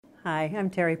Hi, I'm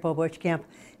Terry Poe Buschkamp,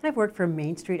 and I've worked for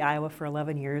Main Street, Iowa for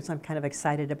 11 years. I'm kind of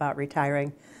excited about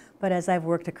retiring, but as I've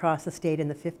worked across the state in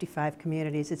the 55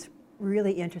 communities, it's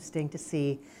really interesting to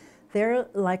see. They're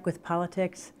like with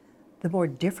politics, the more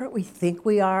different we think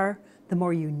we are, the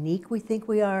more unique we think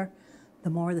we are,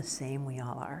 the more the same we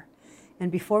all are.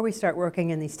 And before we start working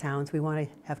in these towns, we want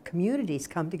to have communities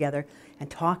come together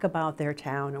and talk about their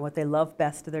town and what they love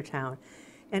best of their town.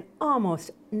 And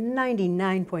almost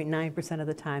 99.9% of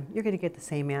the time, you're going to get the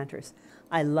same answers.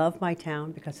 I love my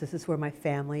town because this is where my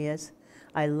family is.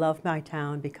 I love my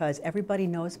town because everybody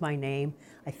knows my name.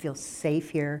 I feel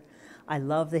safe here. I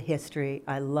love the history.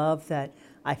 I love that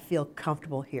I feel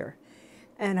comfortable here.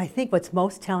 And I think what's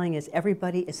most telling is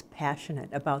everybody is passionate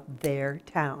about their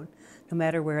town, no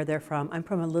matter where they're from. I'm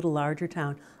from a little larger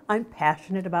town. I'm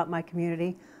passionate about my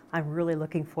community. I'm really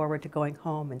looking forward to going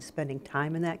home and spending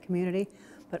time in that community.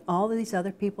 But all of these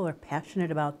other people are passionate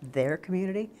about their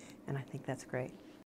community, and I think that's great.